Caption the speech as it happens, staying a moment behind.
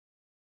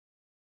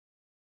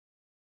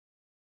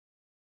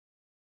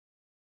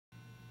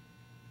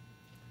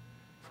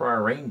for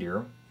our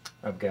reindeer,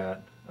 I've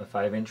got a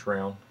 5-inch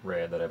round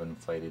red that I've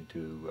inflated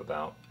to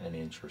about an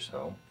inch or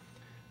so.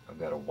 I've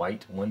got a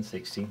white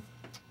 160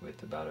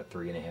 with about a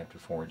 3.5 to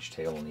 4-inch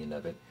tail on the end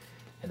of it,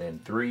 and then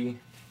 3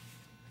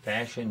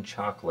 fashion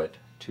chocolate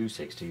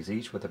 260s,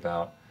 each with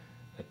about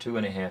a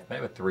 2.5,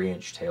 maybe a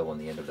 3-inch tail on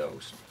the end of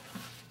those.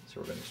 So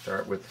we're going to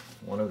start with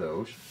one of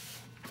those.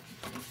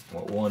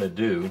 What we want to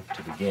do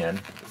to begin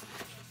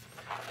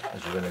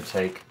is we're going to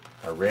take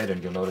our red,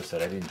 and you'll notice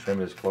that I didn't trim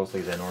it as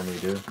closely as I normally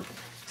do.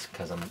 It's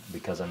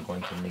because I'm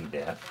going to need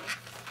that.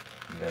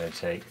 I'm going to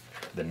take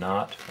the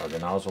knot or the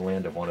nozzle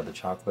end of one of the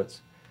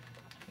chocolates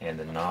and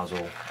the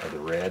nozzle of the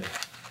red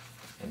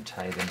and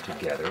tie them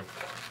together.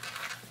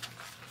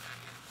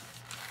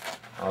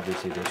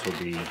 Obviously this will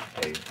be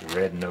a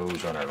red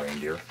nose on our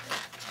reindeer.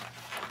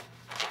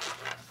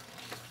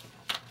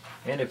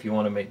 And if you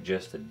want to make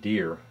just a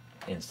deer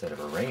instead of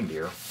a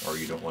reindeer, or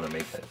you don't want to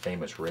make that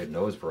famous red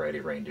nose variety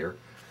reindeer,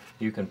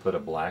 you can put a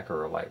black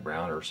or a light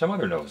brown or some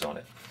other nose on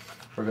it.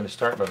 We're going to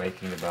start by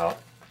making about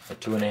a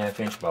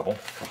 2.5-inch bubble,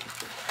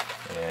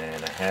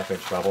 and a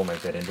 1/2-inch bubble,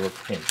 make that into a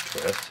pinch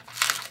twist.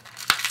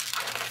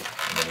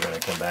 And then we're going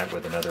to come back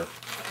with another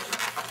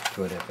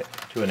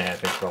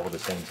 2.5-inch bubble the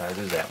same size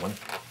as that one.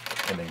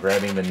 And then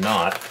grabbing the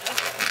knot,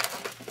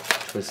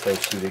 twist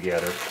those two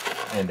together,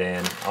 and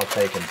then I'll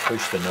take and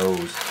push the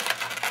nose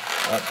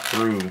up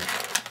through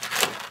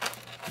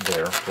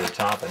there to the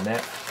top, and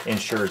that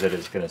ensures that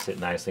it's going to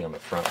sit nicely on the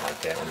front like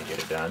that when you get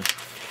it done.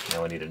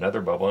 Now we need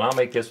another bubble, and I'll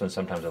make this one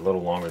sometimes a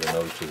little longer than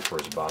those two for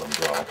its bottom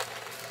draw.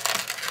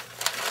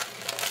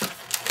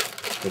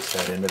 Twist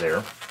that into there.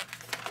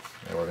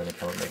 Now we're going to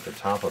come and make the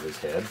top of his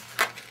head.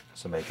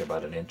 So make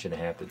about an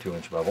 1.5 to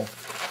 2-inch bubble.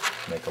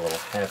 Make a little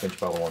 1/2-inch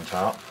bubble on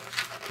top.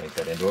 Make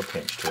that into a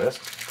pinch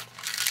twist.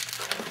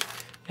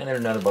 And then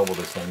another bubble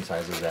the same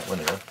size as that one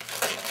there.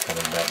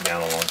 Coming back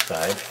down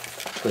alongside.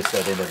 Twist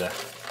that into the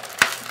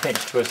pinch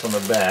twist on the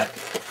back.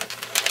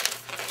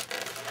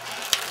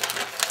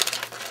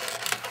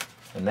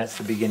 And that's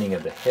the beginning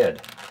of the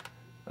head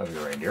of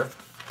your reindeer.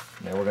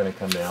 Now we're going to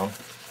come down,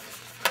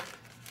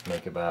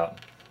 make about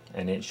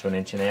an 1 to 1.5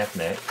 inch neck,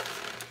 make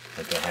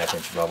a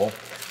 1/2-inch bubble,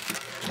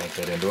 make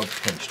that into a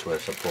pinch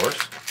twist, of course.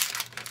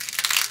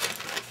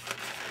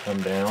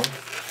 Come down,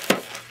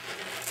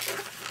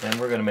 and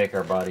we're going to make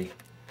our body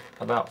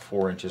about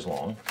 4 inches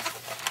long.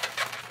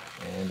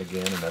 And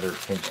again, another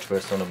pinch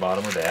twist on the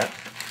bottom of that.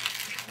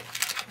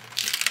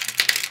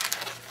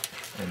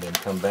 And then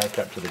come back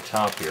up to the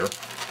top here.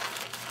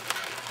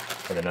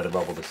 With another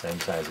bubble the same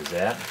size as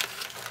that.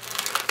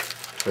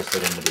 Twist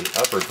it into the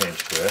upper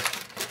pinch twist.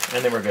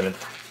 And then we're going to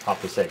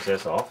pop this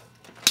excess off.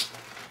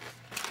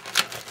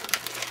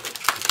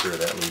 Secure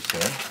that loose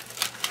end.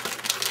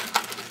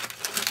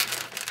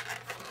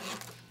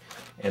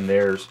 And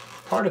there's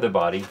part of the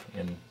body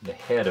and the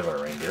head of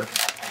our reindeer.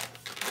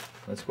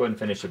 Let's go ahead and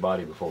finish the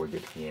body before we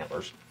get to the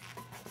antlers.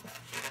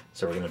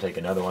 So we're going to take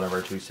another one of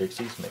our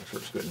 260s, make sure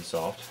it's good and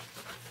soft.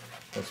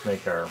 Let's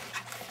make our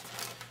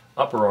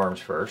upper arms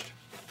first.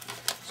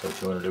 So what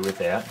you want to do with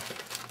that,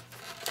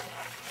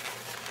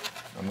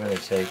 I'm going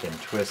to take and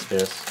twist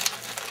this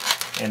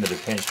into the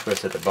pinch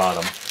twist at the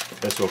bottom.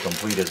 This will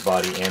complete his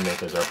body and make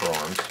his upper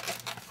arms.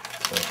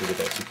 So once you get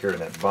that secured in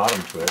that bottom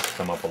twist,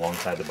 come up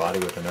alongside the body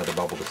with another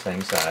bubble the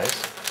same size.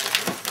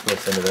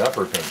 Twist into the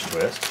upper pinch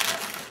twist.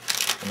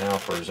 And now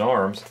for his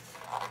arms,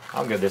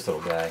 I'll give this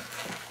little guy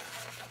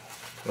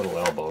little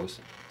elbows.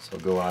 So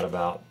go out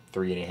about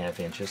 3.5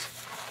 inches.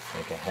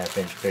 Make a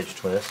 1/2-inch pinch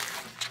twist,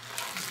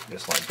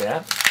 just like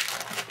that.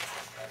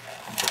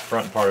 The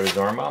front part of his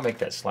arm, I'll make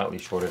that slightly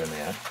shorter than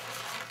that.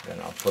 Then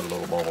I'll put a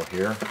little bubble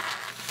here.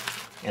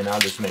 And I'll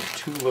just make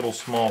 2 little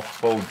small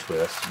fold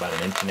twists, about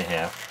 1.5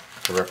 inches,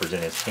 to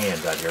represent his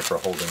hands out here for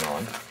holding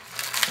on.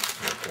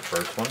 Here's the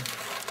first one,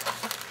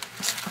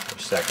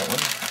 the second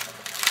one,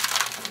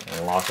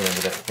 and lock it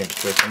into that pinch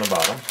twist on the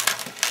bottom.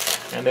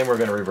 And then we're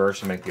going to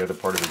reverse and make the other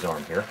part of his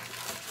arm here.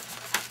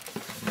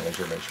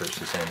 Measure, make sure it's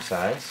the same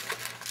size.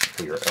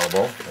 To your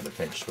elbow, and the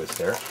pinch twist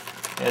there.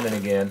 And then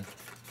again,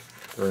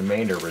 the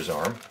remainder of his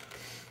arm.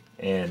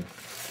 And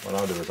what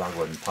I'll do is I'll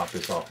go ahead and pop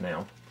this off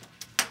now.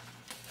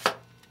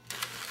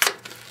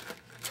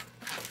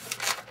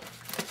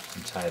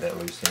 And tie that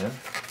loose end.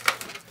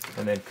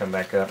 And then come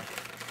back up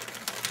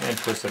and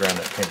twist it around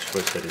that pinch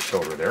twist at his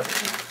shoulder there.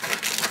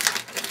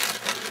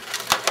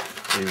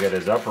 So you've got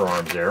his upper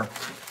arms there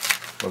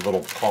with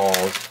little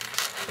paws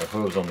or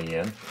hooves on the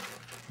end.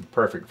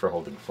 Perfect for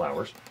holding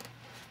flowers.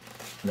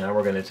 Now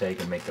we're going to take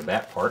and make the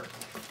back part,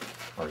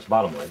 or his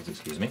bottom legs,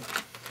 excuse me.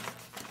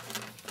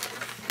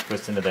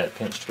 Twist into that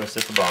pinch twist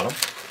at the bottom.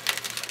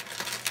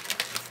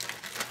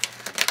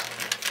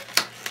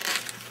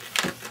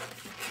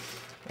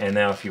 And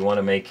now if you want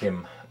to make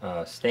him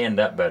stand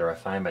up better, I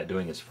find by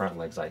doing his front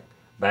legs like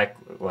back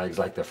legs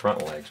like the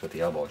front legs with the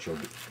elbows,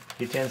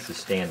 he tends to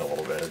stand a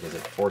little better because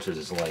it forces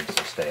his legs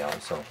to stay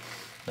out. So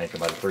make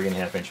about a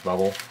 3.5-inch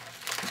bubble.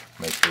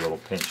 Make a little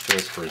pinch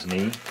twist for his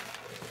knee,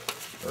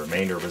 the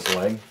remainder of his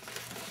leg.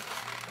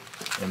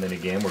 And then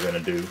again, we're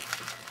going to do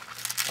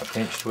a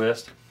pinch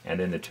twist, and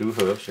then the 2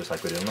 hooves, just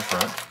like we did on the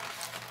front.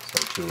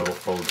 So 2 little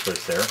fold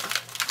twists there,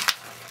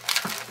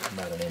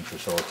 about an inch or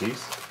so a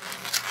piece.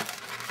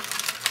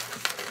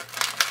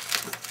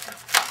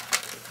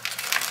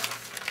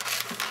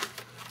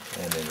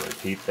 And then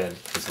repeat that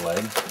his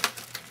leg.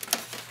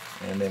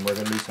 And then we're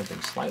going to do something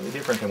slightly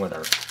different than with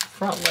our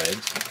front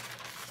legs.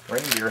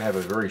 Reindeer have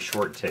a very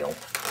short tail.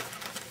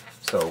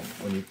 So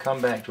when you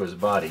come back to his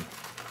body,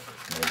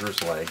 measure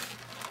his leg,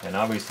 and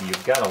obviously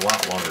you've got a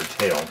lot longer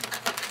tail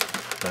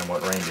than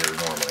what reindeer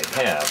normally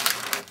have.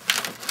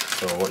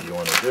 So what you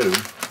want to do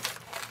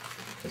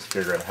is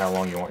figure out how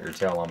long you want your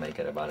tail. I'll make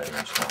it about an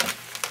inch long.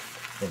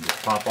 Then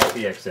just pop off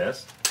the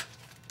excess.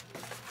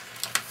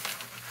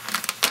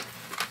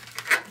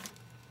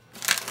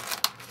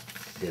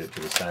 Get it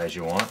to the size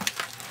you want.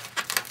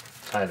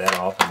 Tie that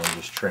off and then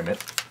just trim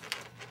it.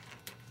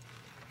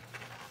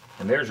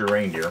 And there's your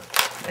reindeer.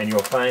 And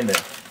you'll find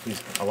that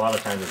he's a lot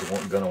of times he's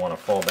going to want to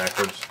fall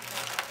backwards.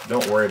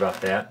 Don't worry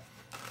about that.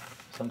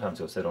 Sometimes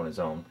he'll sit on his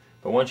own.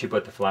 But once you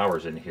put the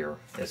flowers in here,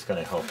 it's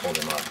going to help hold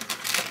him up.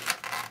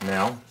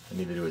 Now, I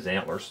need to do his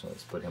antlers, so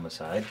let's put him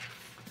aside.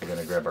 We're going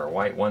to grab our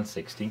white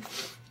 160.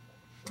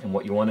 And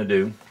what you want to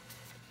do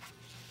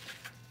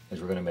is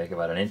we're going to make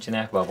about an 1.5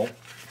 inch bubble.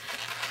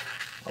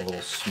 A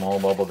little small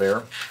bubble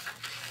there.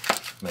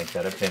 Make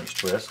that a pinch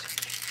twist.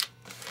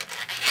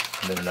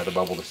 And then another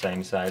bubble the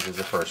same size as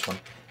the first one.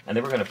 And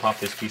then we're going to pop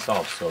this piece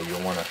off, so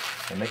you'll want to,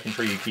 and making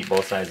sure you keep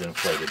both sides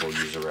inflated, we'll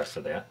use the rest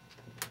of that.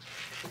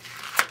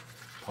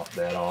 Pop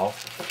that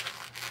off,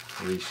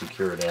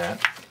 re-secure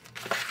that,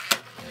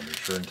 and be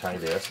sure and tie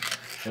this.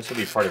 This will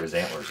be part of his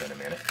antlers in a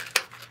minute.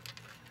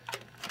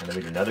 And then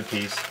we do another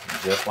piece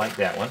just like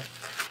that one.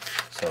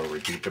 So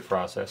repeat the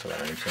process, about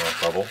an 1.5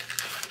 inch bubble,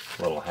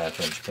 a little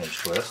 1/2 inch pinch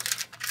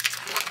twist,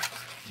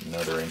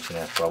 another 1.5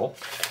 inch bubble,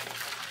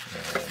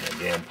 and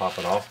again pop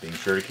it off, being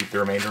sure to keep the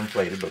remainder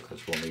inflated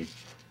because we'll need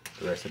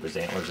the rest of his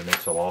antlers, and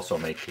this will also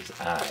make his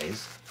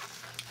eyes.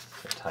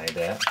 So tie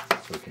that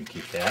so we can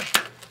keep that.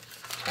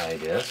 Tie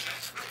this.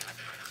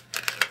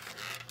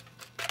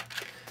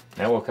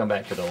 Now we'll come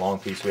back to the long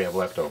piece we have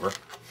left over.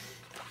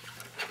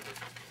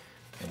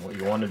 And what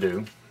you want to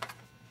do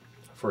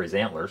for his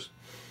antlers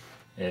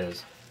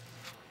is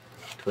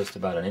twist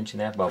about an 1.5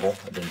 inch bubble,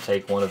 and then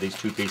take one of these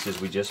 2 pieces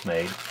we just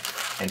made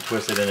and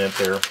twist it in it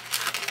there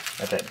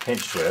at that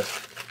pinch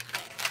twist.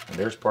 And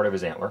there's part of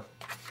his antler.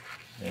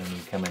 And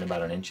you come in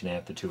about an 1.5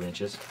 inches to 2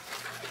 inches.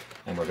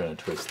 And we're going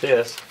to twist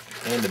this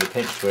into the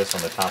pinch twist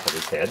on the top of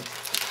his head.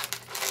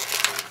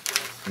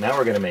 Now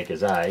we're going to make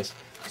his eyes.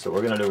 So what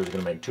we're going to do is we're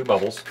going to make 2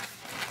 bubbles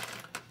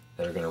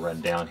that are going to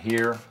run down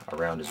here,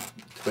 around his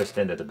twist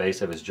into the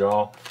base of his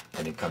jaw,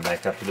 and then come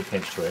back up to the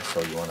pinch twist.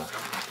 So you want to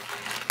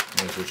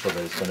measure sure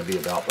that it's going to be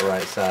about the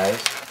right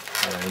size,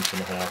 about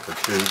 1.5 inches or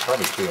 2,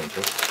 probably 2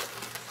 inches.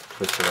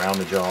 Twist around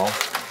the jaw,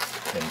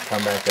 and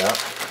come back up,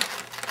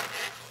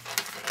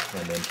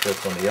 and then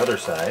twist on the other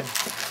side.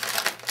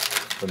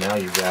 So now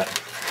you've got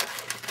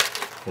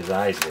his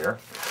eyes there.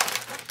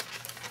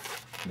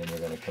 And then you're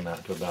going to come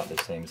out to about the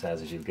same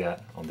size as you've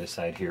got on this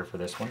side here for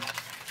this one.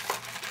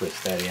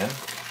 Twist that in.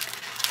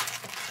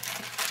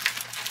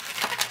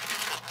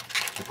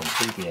 To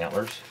complete the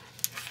antlers,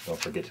 don't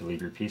forget to leave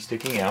your piece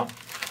sticking out.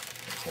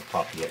 So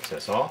pop the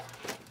excess off,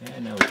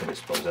 and now we can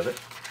dispose of it.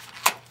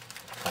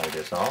 Tie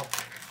this off.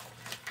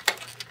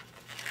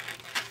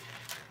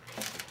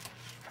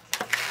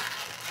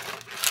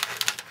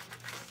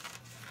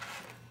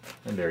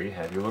 And there you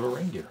have your little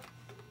reindeer.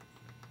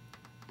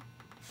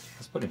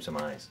 Let's put him some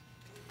eyes.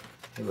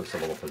 He looks a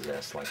little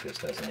possessed like this,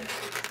 doesn't he?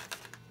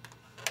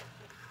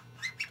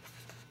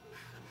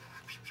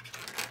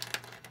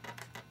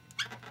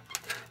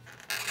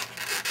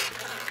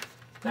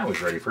 Now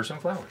he's ready for some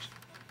flowers.